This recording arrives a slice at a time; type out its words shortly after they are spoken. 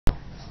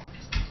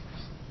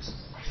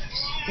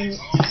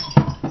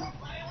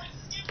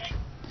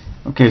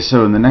Okay,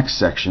 so in the next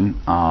section,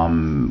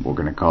 we're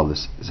going to call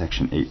this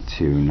section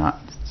 8.2, not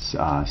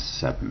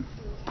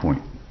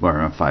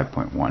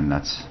 5.1.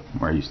 That's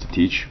where I used to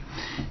teach.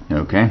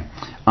 Okay,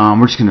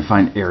 we're just going to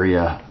find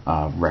area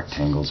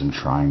rectangles and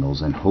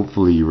triangles, and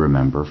hopefully you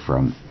remember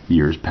from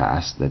years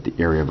past that the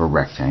area of a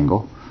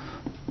rectangle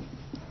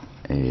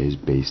is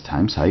base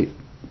times height.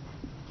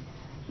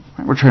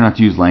 Right, we're trying not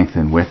to use length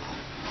and width,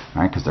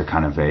 right, because they're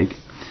kind of vague.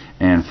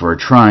 And for a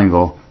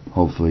triangle,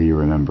 hopefully you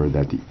remember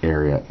that the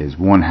area is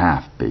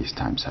 1/2 base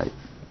times height.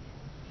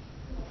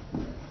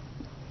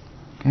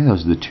 Okay,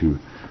 those are the two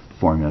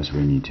formulas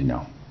we need to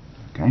know.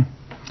 Okay,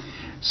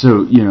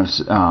 so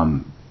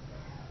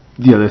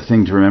the other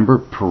thing to remember,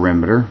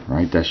 perimeter,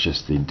 right? That's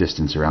just the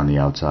distance around the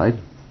outside.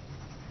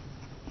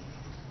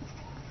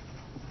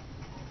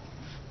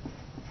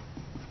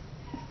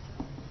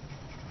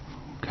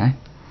 Okay,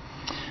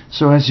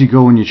 so as you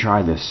go and you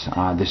try this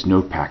this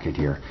note packet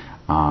here,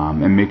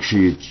 and make sure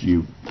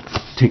you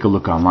take a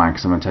look online,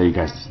 because I'm going to tell you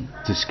guys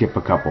to skip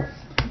a couple.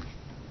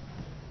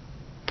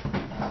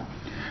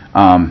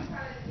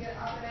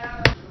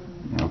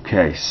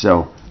 Okay,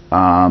 so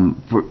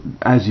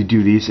as you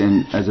do these,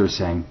 and as I was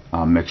saying,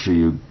 make sure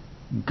you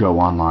go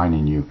online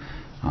and you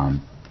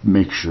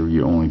make sure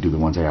you only do the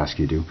ones I ask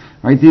you to do.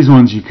 Right, these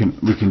ones we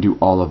can do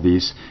all of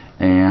these,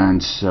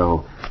 and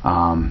so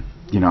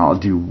I'll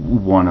do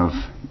one of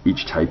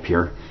each type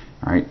here.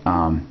 All right.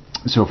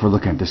 So if we're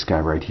looking at this guy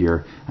right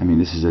here, I mean,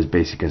 this is as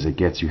basic as it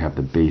gets. You have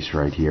the base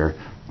right here,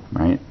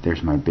 right?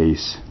 There's my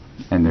base,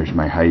 and there's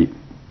my height.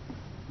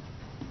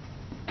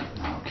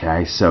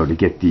 Okay, so to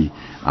get the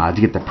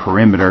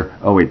perimeter,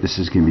 oh wait, this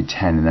is going to be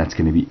 10, and that's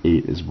going to be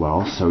 8 as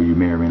well. So you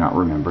may or may not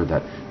remember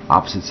that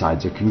opposite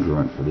sides are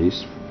congruent for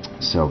these.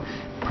 So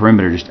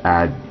perimeter, just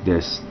add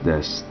this,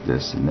 this,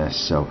 this, and this.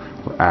 So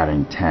we're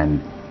adding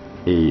 10,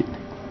 8,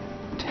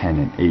 10,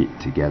 and 8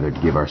 together to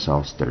give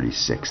ourselves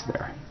 36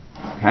 there.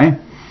 Okay.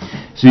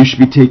 So you should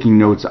be taking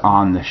notes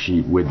on the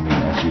sheet with me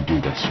as you do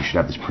this. You should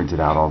have this printed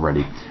out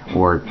already,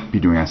 or be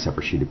doing on a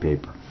separate sheet of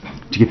paper.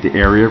 To get the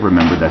area,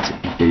 remember that's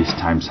base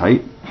times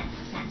height.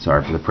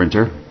 Sorry for the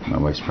printer, my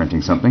wife's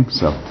printing something.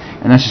 So,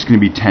 and that's just going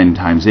to be 10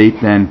 times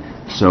 8 then,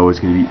 so it's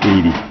going to be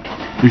 80.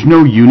 There's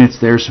no units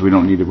there, so we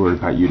don't need to worry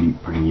about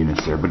putting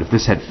units there. But if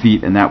this had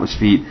feet and that was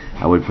feet,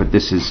 I would put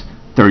this is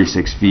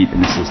 36 feet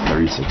and this is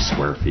 36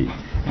 square feet.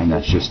 And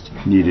that's just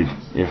needed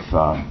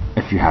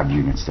if you have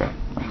units there.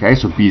 Okay,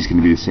 so B is going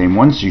to be the same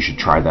one, so you should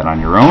try that on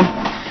your own.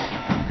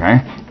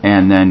 Okay,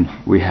 and then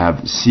we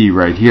have C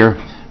right here.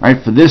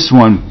 Right, for this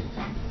one,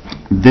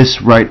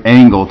 this right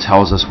angle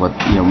tells us what,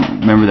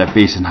 remember that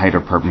base and height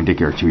are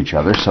perpendicular to each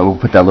other, so we'll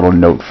put that little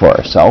note for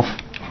ourselves.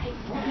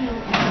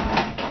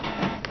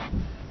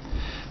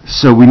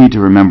 So we need to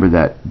remember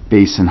that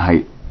base and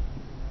height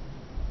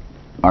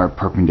are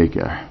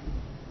perpendicular.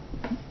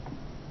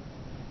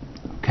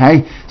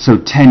 Okay, so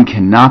 10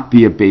 cannot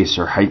be a base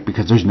or height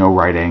because there's no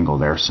right angle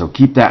there. So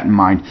keep that in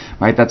mind,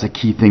 right? That's a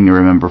key thing to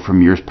remember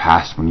from years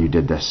past when you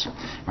did this,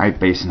 right?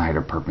 Base and height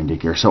are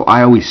perpendicular. So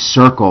I always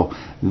circle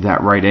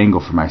that right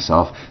angle for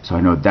myself, so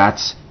I know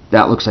that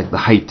looks like the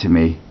height to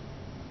me.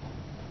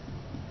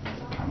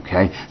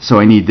 Okay, so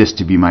I need this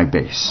to be my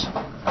base.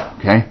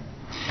 Okay.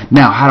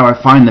 Now, how do I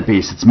find the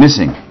base? It's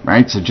missing,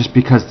 right? So just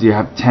because you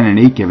have 10 and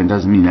 8 given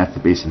doesn't mean that's the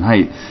base and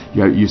height.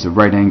 You have to use the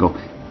right angle,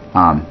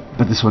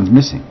 but this one's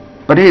missing.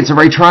 But hey, it's a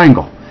right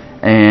triangle,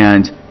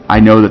 and I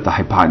know that the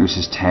hypotenuse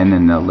is 10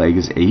 and the leg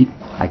is 8.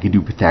 I could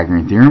do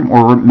Pythagorean theorem,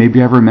 or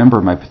maybe I remember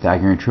my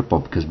Pythagorean triple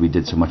because we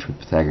did so much with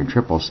Pythagorean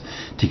triples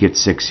to get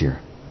 6 here.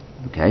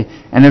 Okay,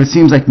 and if it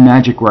seems like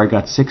magic where I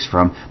got 6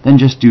 from, then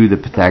just do the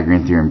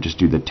Pythagorean theorem. Just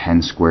do the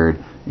 10 squared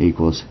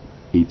equals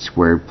 8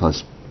 squared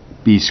plus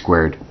b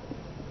squared,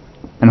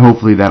 and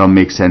hopefully that'll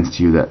make sense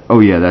to you that, oh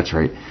yeah, that's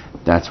right,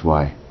 that's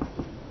why,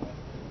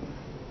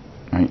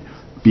 right?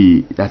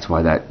 That's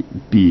why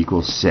that b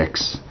equals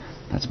 6.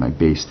 That's my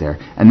base there.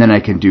 And then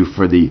I can do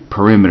for the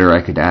perimeter,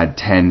 I could add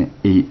 10,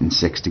 8, and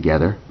 6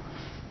 together.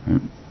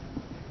 Right?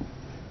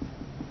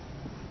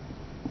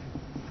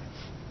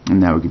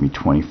 And that would give me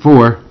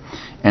 24.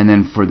 And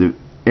then for the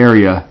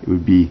area, it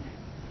would be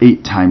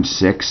 8 times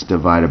 6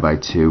 divided by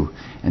 2.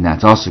 And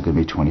that's also going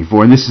to be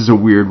 24. And this is a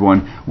weird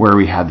one where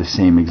we have the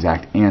same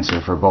exact answer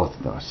for both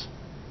of those.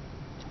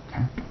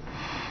 Okay.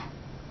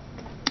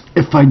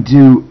 If I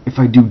do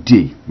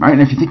D, right?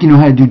 And if you think you know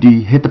how to do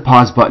D, hit the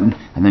pause button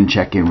and then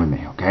check in with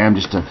me. Okay, I'm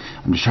just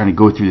trying to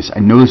go through this. I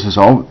know this is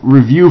all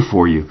review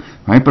for you,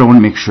 right? But I want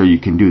to make sure you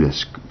can do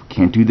this. We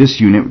can't do this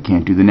unit. We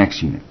can't do the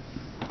next unit.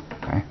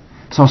 Okay,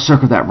 so I'll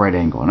circle that right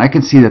angle, and I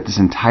can see that this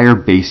entire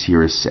base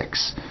here is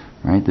 6,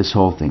 right? This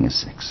whole thing is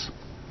 6.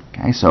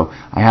 Okay, so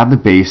I have the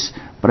base,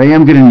 but I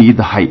am going to need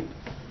the height.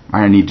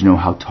 Right? I need to know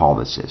how tall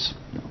this is.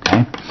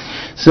 Okay,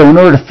 so in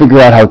order to figure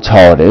out how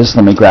tall it is,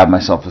 let me grab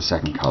myself a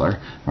second color.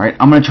 All right,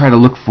 I'm going to try to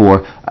look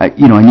for, I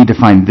need to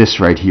find this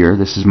right here.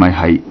 This is my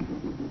height.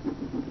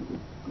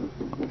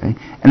 Okay,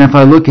 and if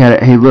I look at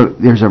it, hey, look,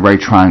 there's a right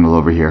triangle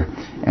over here,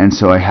 And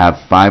so I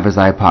have 5 as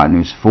the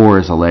hypotenuse, 4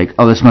 as a leg.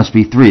 Oh, this must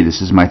be 3.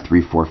 This is my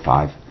 3, 4,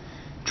 5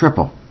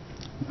 triple.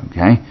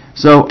 Okay,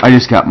 so I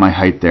just got my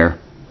height there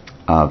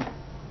of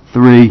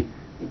 3.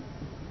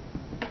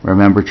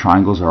 Remember,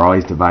 triangles are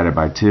always divided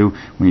by 2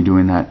 when you're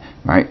doing that,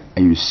 right? I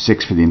use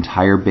 6 for the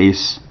entire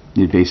base,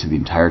 the base of the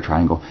entire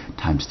triangle,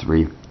 times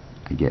 3,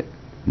 I get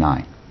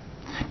 9.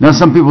 Now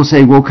some people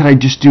say, well, could I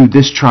just do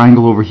this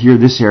triangle over here,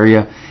 this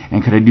area,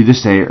 and could I do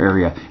this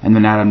area, and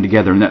then add them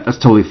together? And that's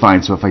totally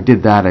fine. So if I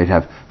did that, I'd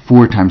have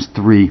 4 times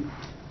 3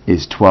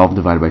 is 12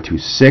 divided by 2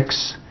 is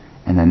 6.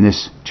 And then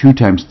this 2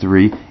 times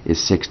 3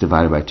 is 6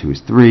 divided by 2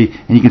 is 3.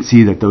 And you can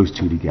see that those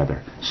two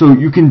together. So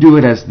you can do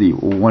it as the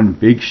one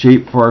big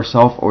shape for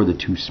ourselves or the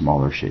 2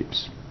 smaller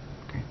shapes.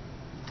 Okay.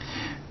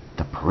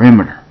 The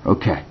perimeter.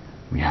 Okay.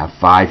 We have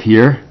 5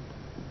 here.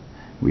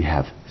 We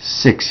have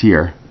 6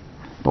 here.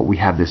 But we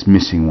have this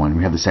missing one.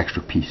 We have this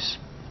extra piece.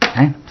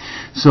 Okay.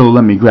 So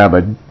let me grab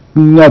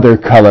another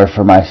color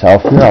for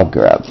myself here. I'll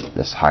grab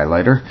this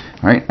highlighter.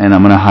 Right. And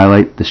I'm going to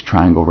highlight this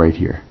triangle right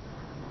here.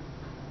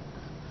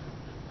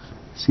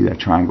 See that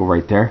triangle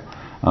right there?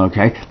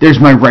 Okay, there's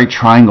my right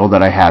triangle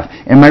that I have,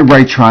 and my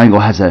right triangle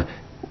has a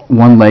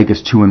one leg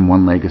is 2 and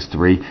one leg is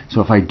 3.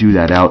 So if I do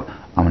that out,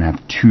 I'm going to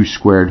have 2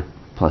 squared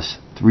plus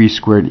 3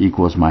 squared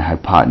equals my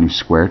hypotenuse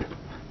squared.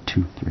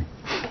 2, 3.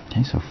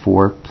 Okay, so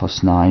 4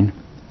 plus 9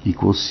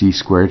 equals c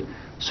squared.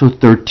 So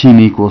 13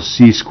 equals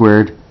c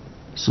squared.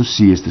 So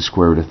c is the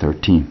square root of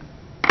 13.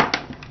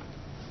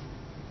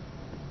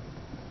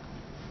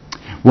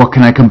 What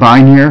can I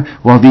combine here?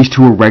 Well, these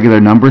two are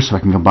regular numbers, so I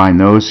can combine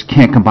those.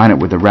 Can't combine it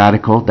with a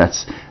radical.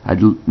 That's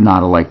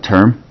not a like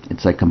term.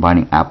 It's like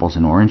combining apples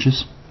and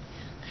oranges.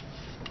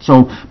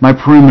 So my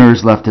perimeter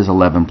is left as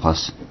 11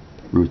 plus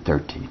root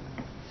 13.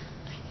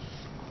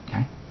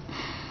 Okay.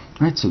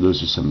 All right, so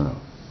those are some of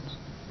those.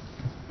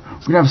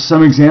 We're going to have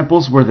some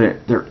examples where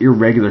they're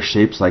irregular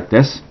shapes like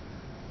this.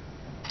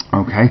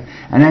 Okay.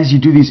 And as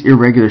you do these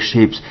irregular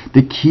shapes,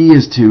 the key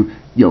is to,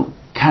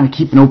 kind of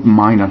keep an open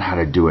mind on how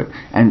to do it,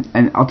 and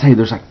I'll tell you,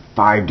 there's like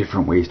 5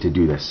 different ways to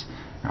do this,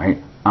 right?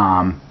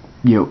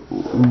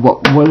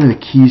 What are the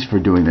keys for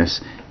doing this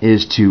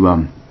is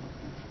to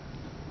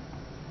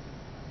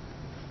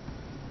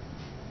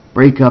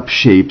break up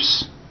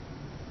shapes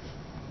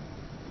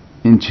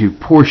into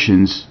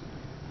portions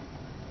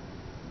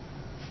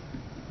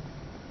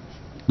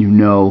you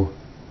know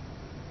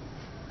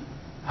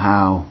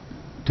how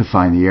to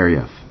find the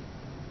area of.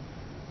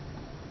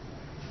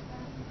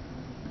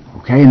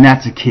 Okay, and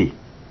that's a key.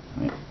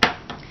 Right?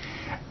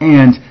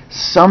 And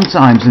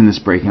sometimes in this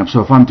breaking up,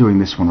 so if I'm doing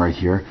this one right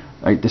here,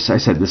 I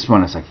said this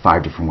one has like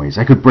 5 different ways.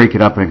 I could break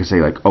it up and I could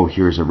say like, oh,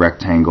 here's a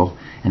rectangle,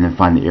 and then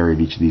find the area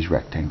of each of these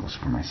rectangles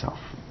for myself.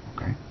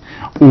 Okay,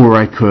 or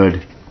I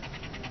could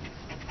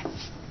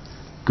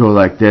go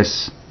like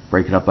this,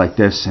 break it up like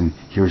this, and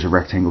here's a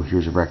rectangle,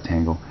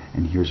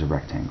 and here's a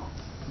rectangle.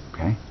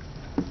 Okay,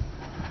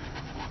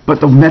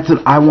 but the method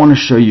I want to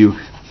show you.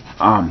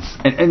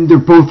 And they're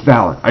both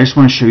valid. I just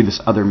want to show you this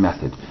other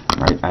method,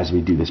 right, as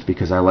we do this,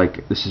 because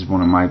this is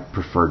one of my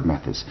preferred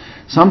methods.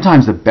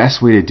 Sometimes the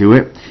best way to do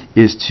it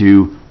is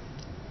to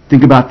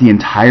think about the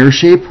entire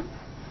shape.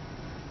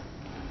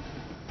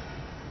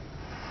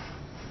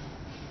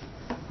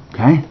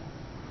 Okay?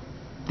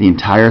 The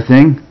entire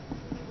thing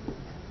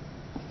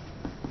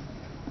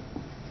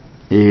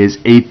is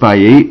 8 by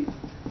 8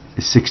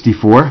 is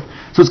 64.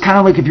 So it's kind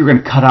of like if you're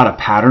going to cut out a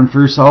pattern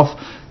for yourself.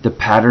 The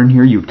pattern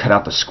here, you'd cut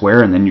out the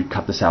square and then you'd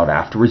cut this out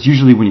afterwards.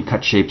 Usually when you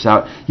cut shapes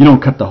out, you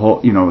don't cut the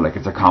whole, like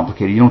if they're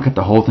complicated, you don't cut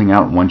the whole thing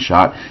out in one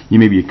shot.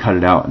 You cut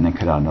it out and then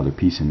cut out another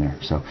piece in there.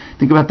 So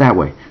think about it that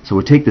way. So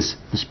we'll take this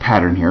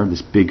pattern here,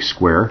 this big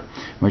square,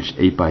 which is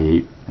 8 by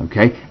 8,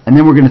 okay? And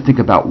then we're going to think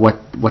about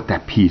what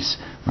that piece,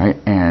 right?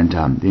 And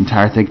the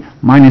entire thing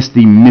minus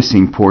the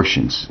missing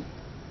portions.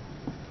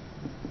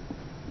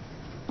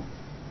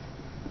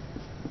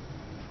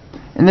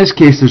 In this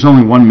case, there's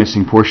only one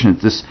missing portion.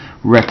 It's this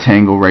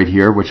rectangle right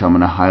here, which I'm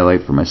going to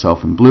highlight for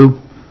myself in blue.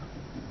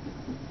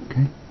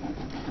 Okay.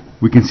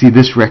 We can see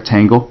this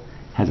rectangle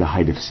has a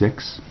height of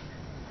 6.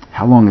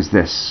 How long is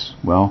this?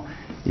 Well,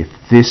 if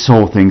this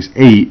whole thing's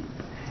 8,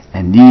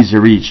 and these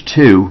are each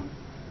 2,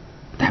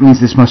 that means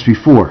this must be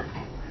 4.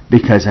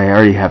 Because I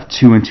already have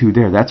 2 and 2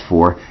 there. That's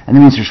 4. And that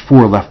means there's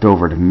 4 left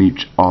over to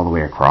meet all the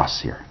way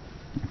across here.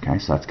 Okay,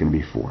 so that's going to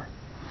be 4.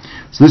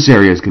 So this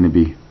area is going to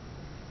be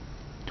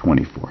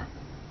 24.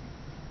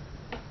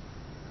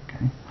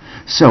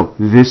 So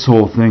this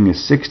whole thing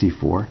is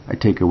 64. I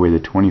take away the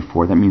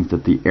 24. That means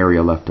that the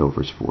area left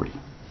over is 40.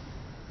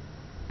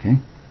 Okay.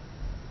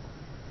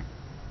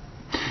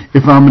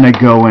 If I'm going to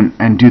go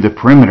and do the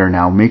perimeter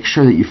now, make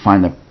sure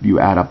that you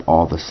add up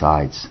all the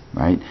sides,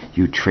 right?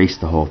 You trace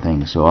the whole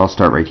thing. So I'll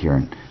start right here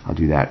and I'll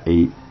do that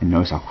 8. And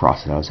notice I'll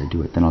cross it out as I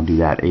do it. Then I'll do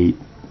that 8.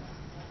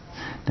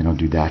 Then I'll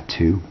do that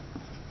 2.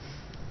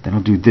 Then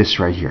I'll do this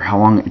right here. How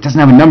long? It doesn't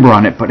have a number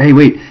on it, but hey,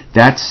 wait,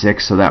 that's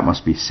 6, so that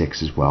must be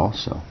 6 as well.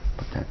 So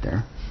put that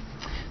there.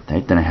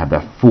 Right, then I have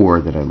that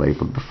 4 that I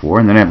labeled before,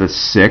 and then I have the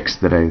 6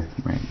 that and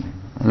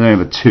then I have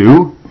a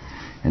 2,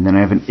 and then I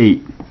have an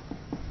 8.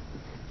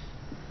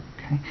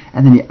 Okay,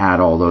 and then you add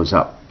all those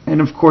up.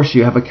 And of course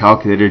you have a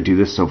calculator to do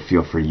this, so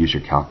feel free to use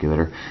your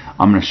calculator.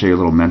 I'm going to show you a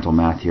little mental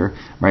math here.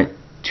 Right?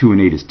 2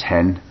 and 8 is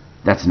 10.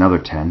 That's another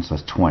 10, so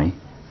that's 20.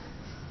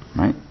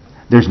 Right?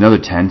 There's another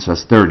 10, so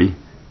that's 30.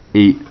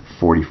 8,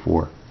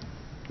 44.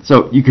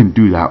 So you can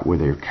do that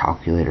with your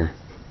calculator,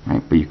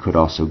 right? But you could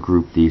also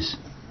group these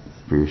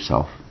for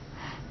yourself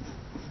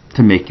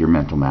to make your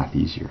mental math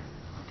easier.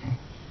 Okay.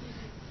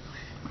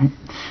 Right?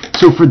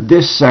 So for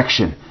this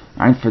section,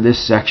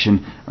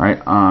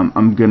 right?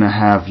 I'm gonna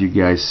have you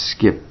guys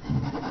skip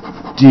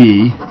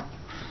D,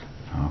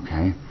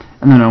 okay,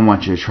 and then I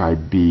want you to try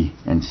B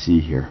and C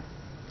here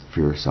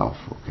for yourself.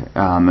 Okay.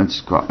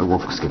 We'll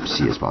skip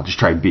C as well. Just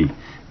try B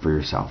for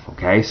yourself.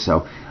 Okay.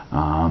 So,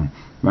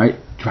 right,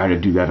 try to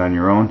do that on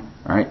your own.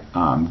 Right.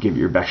 Give it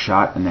your best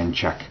shot, and then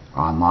check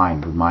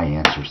online with my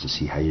answers to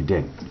see how you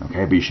did.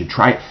 Okay. But you should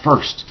try it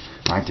first,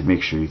 right, to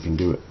make sure you can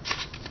do it.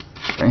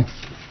 Okay.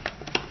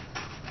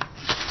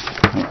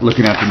 Right,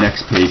 looking at the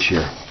next page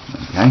here.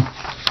 Okay.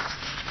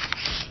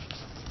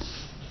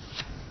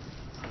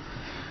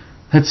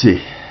 Let's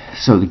see.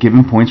 So the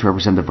given points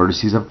represent the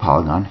vertices of a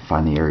polygon.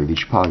 Find the area of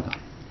each polygon.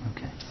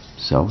 Okay.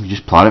 So you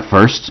just plot it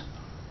first.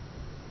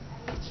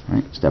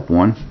 Right. Step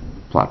 1,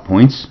 plot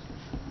points.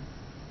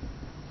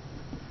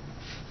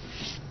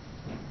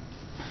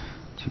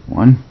 2,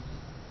 1,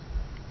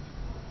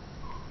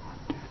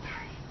 2, 3,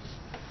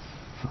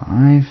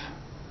 5,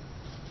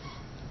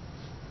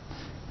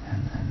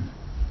 and then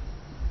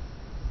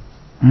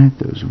right,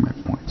 those are my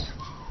points.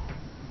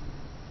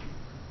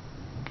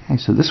 Okay,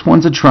 so this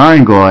one's a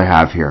triangle I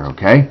have here.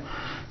 Okay,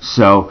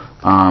 so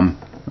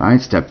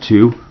right, step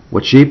 2,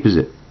 what shape is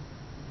it?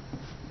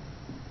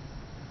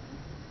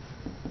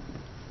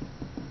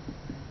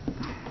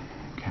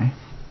 Okay,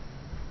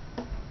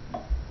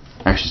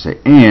 I should say,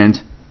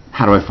 and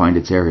how do I find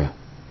its area?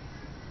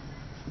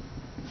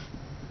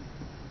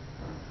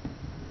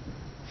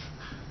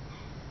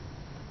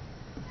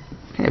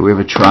 Okay, we have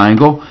a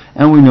triangle,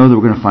 and we know that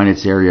we're going to find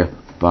its area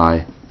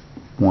by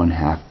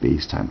 1/2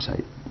 base times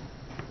height.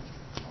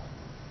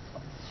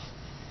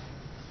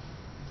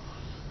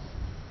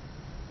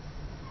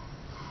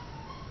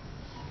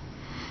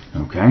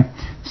 Okay,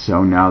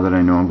 so now that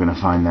I know I'm going to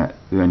find that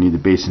I need the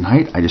base and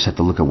height, I just have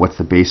to look at what's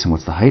the base and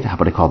what's the height. How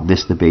about I call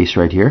this the base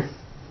right here?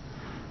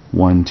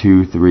 1,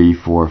 2, 3,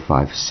 4,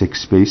 5,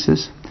 6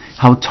 spaces.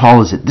 How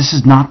tall is it? This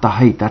is not the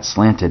height. That's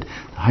slanted.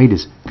 The height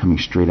is coming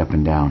straight up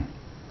and down.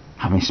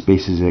 How many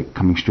spaces is it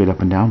coming straight up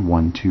and down?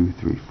 1, 2,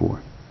 3,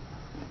 4.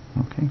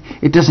 Okay.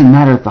 It doesn't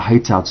matter if the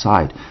height's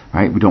outside,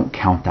 right? We don't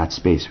count that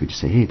space. We just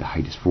say, hey, the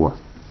height is 4.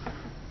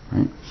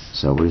 Right?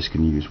 So we're just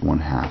going to use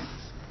 1/2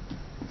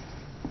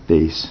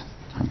 base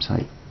times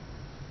height.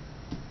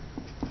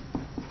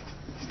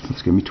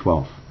 It's going to be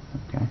 12.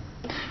 Okay.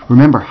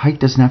 Remember, height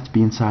doesn't have to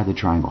be inside the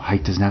triangle.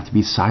 Height doesn't have to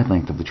be side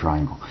length of the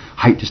triangle.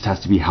 Height just has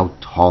to be how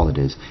tall it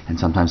is, and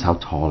sometimes how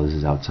tall it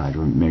is outside.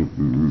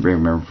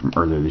 Remember from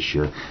earlier this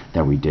year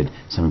that we did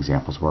some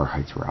examples where our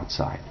heights were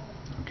outside.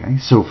 Okay,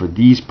 so for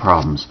these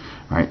problems,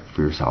 right,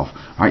 for yourself,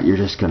 right, you're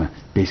just going to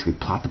basically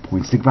plot the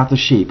points, think about the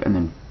shape, and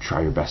then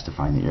try your best to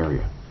find the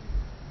area.